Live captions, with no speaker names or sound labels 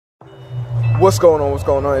What's going on? What's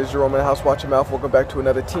going on? It's Jerome in the house. Watch your mouth. Welcome back to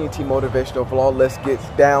another TNT motivational vlog. Let's get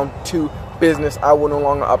down to business. I will no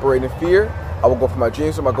longer operate in fear. I will go for my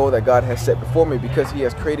dreams and my goal that God has set before me because He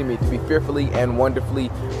has created me to be fearfully and wonderfully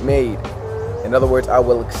made. In other words, I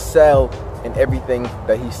will excel in everything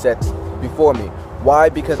that He sets before me. Why?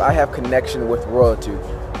 Because I have connection with royalty.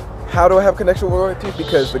 How do I have connection with royalty?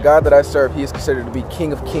 Because the God that I serve, He is considered to be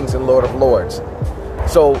King of Kings and Lord of Lords.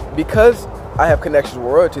 So because I have connections with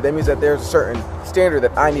royalty, that means that there's a certain standard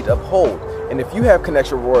that I need to uphold. And if you have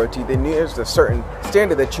connection with royalty, then there's a certain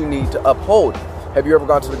standard that you need to uphold. Have you ever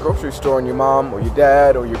gone to the grocery store and your mom or your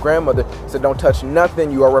dad or your grandmother said, "Don't touch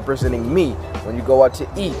nothing, you are representing me"? When you go out to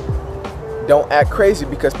eat, don't act crazy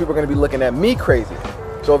because people are going to be looking at me crazy.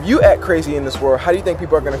 So if you act crazy in this world, how do you think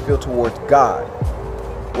people are going to feel towards God?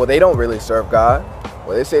 Well, they don't really serve God.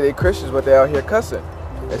 Well, they say they're Christians, but they're out here cussing.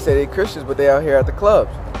 They say they're Christians, but they're out here at the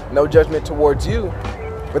clubs. No judgment towards you,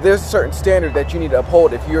 but there's a certain standard that you need to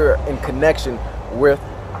uphold if you're in connection with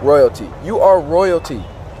royalty. You are royalty.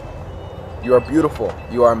 You are beautiful.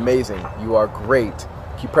 You are amazing. You are great.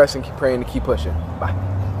 Keep pressing, keep praying, and keep pushing. Bye.